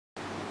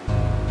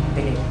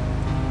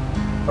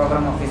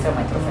Program Officer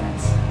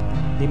Microfinance.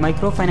 The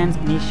microfinance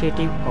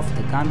initiative of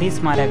the Gandhi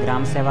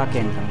Smaraka Seva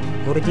Kendram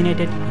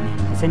originated in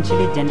an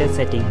essentially gender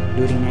setting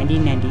during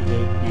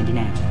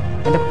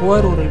 1998-99, when the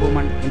poor rural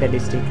women in the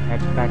district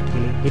had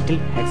practically little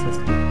access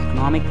to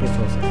economic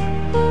resources.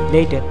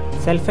 Later,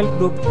 self-help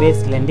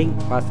group-based lending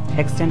was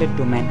extended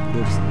to men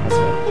groups as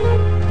well.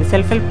 The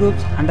self-help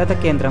groups under the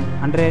Kendram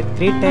under a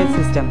three-tier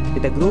system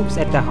with the groups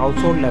at the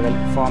household level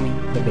forming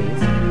the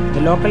base,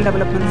 the local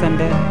development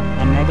center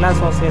and Meghala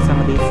Swasthya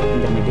Samadhis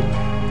in the middle,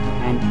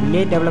 and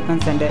Village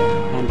Development Center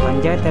and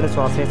Panchayat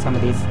Swasthya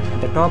Samadhis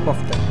at the top of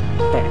the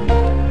tier.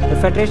 The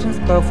federations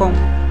perform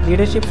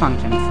leadership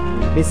functions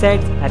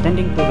besides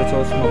attending to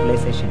resource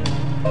mobilization.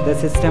 The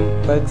system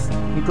works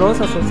in close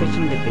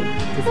association with the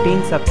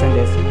 15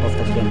 sub-centers of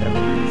the Kendram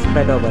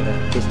spread over the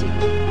district.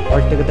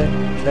 Altogether,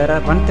 there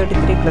are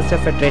 133 cluster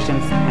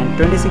federations and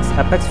 26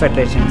 apex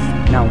federations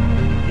now,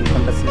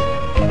 encompassing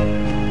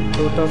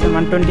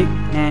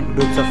 2,129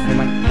 groups of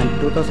women and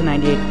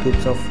 2,098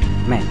 groups of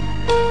men.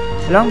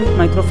 Along with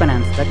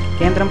microfinance, the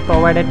Kendram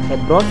provided a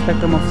broad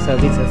spectrum of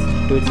services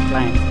to its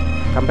clients,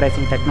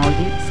 comprising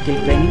technology, skill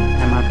training,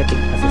 and marketing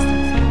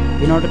assistance,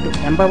 in order to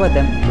empower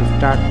them to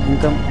start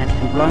income and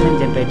employment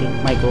generating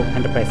micro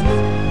enterprises.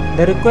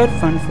 The required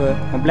funds were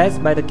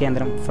mobilized by the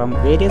Kendram from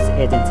various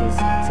agencies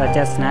such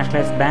as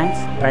nationalized banks,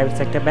 private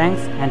sector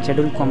banks, and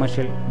scheduled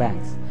commercial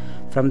banks.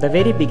 From the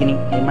very beginning,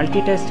 a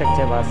multi-tier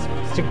structure was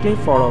strictly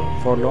followed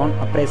for loan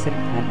appraisal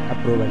and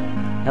approval,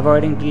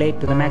 avoiding delay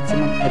to the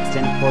maximum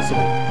extent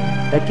possible.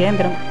 The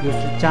Kendram used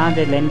to charge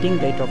a lending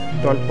rate of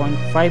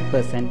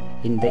 12.5%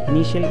 in the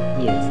initial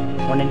years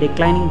on a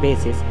declining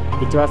basis,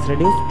 which was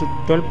reduced to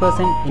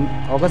 12% in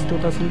August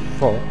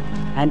 2004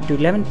 and to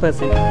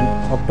 11% in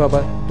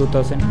October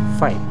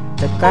 2005.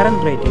 The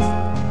current rate is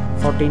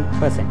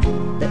 14%.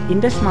 The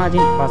interest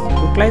margin was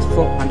utilized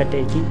for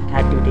undertaking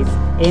activities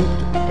aimed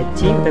to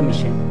achieve the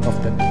mission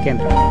of the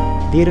Kendram.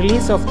 The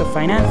release of the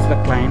finance to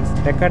the clients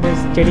recorded a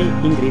steady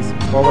increase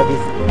over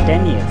these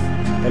 10 years.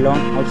 The loan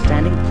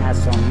outstanding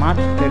as on March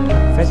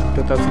 31st,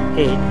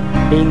 2008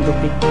 being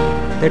rupees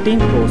 13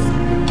 crores,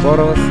 with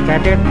borrowers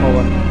scattered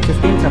over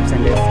 15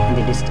 sub-centers in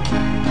the district.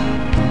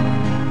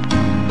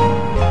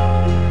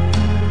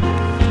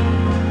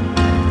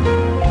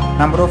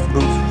 Number of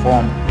groups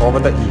formed over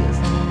the years: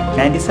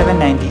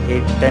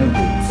 97-98 10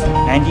 groups,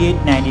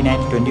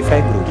 98-99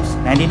 25 groups,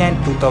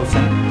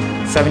 99-2000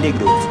 70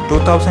 groups,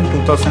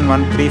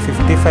 2000-2001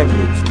 355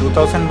 groups,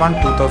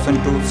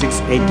 2001-2002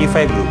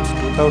 685 groups,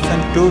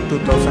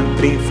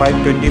 2002-2003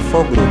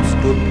 524 groups,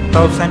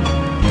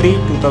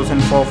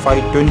 2003-2004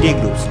 520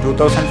 groups,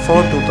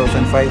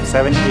 2004-2005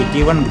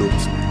 781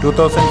 groups,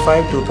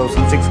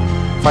 2005-2006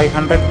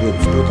 500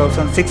 groups,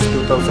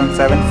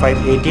 2006-2007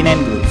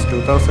 589 groups,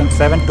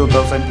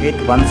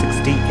 2007-2008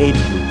 168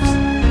 groups.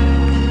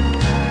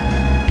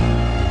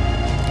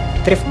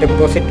 Thrift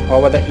deposit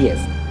over the years.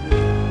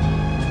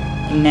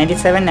 In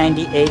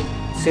 97-98,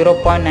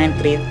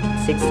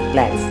 0.936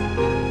 lakhs,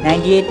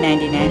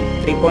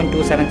 98-99,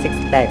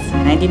 3.276 lakhs,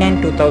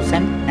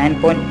 99-2000,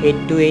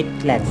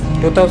 9.828 lakhs,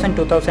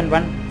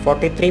 2000-2001,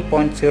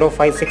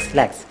 43.056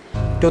 lakhs,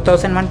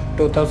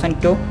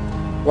 2001-2002,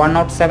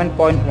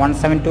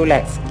 107.172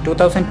 lakhs,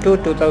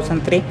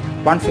 2002-2003,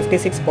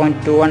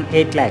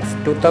 156.218 lakhs,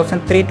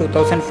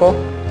 2003-2004,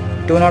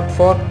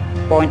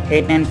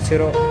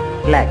 204.890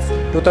 lakhs,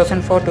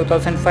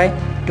 2004-2005,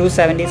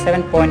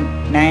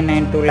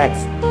 277.992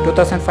 lakhs,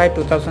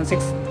 2005-2006,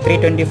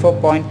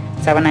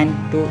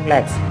 324.792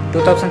 lakhs,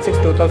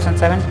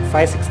 2006-2007,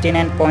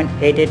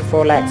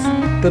 569.884 lakhs,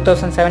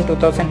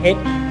 2007-2008,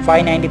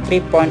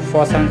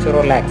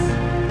 593.470 lakhs.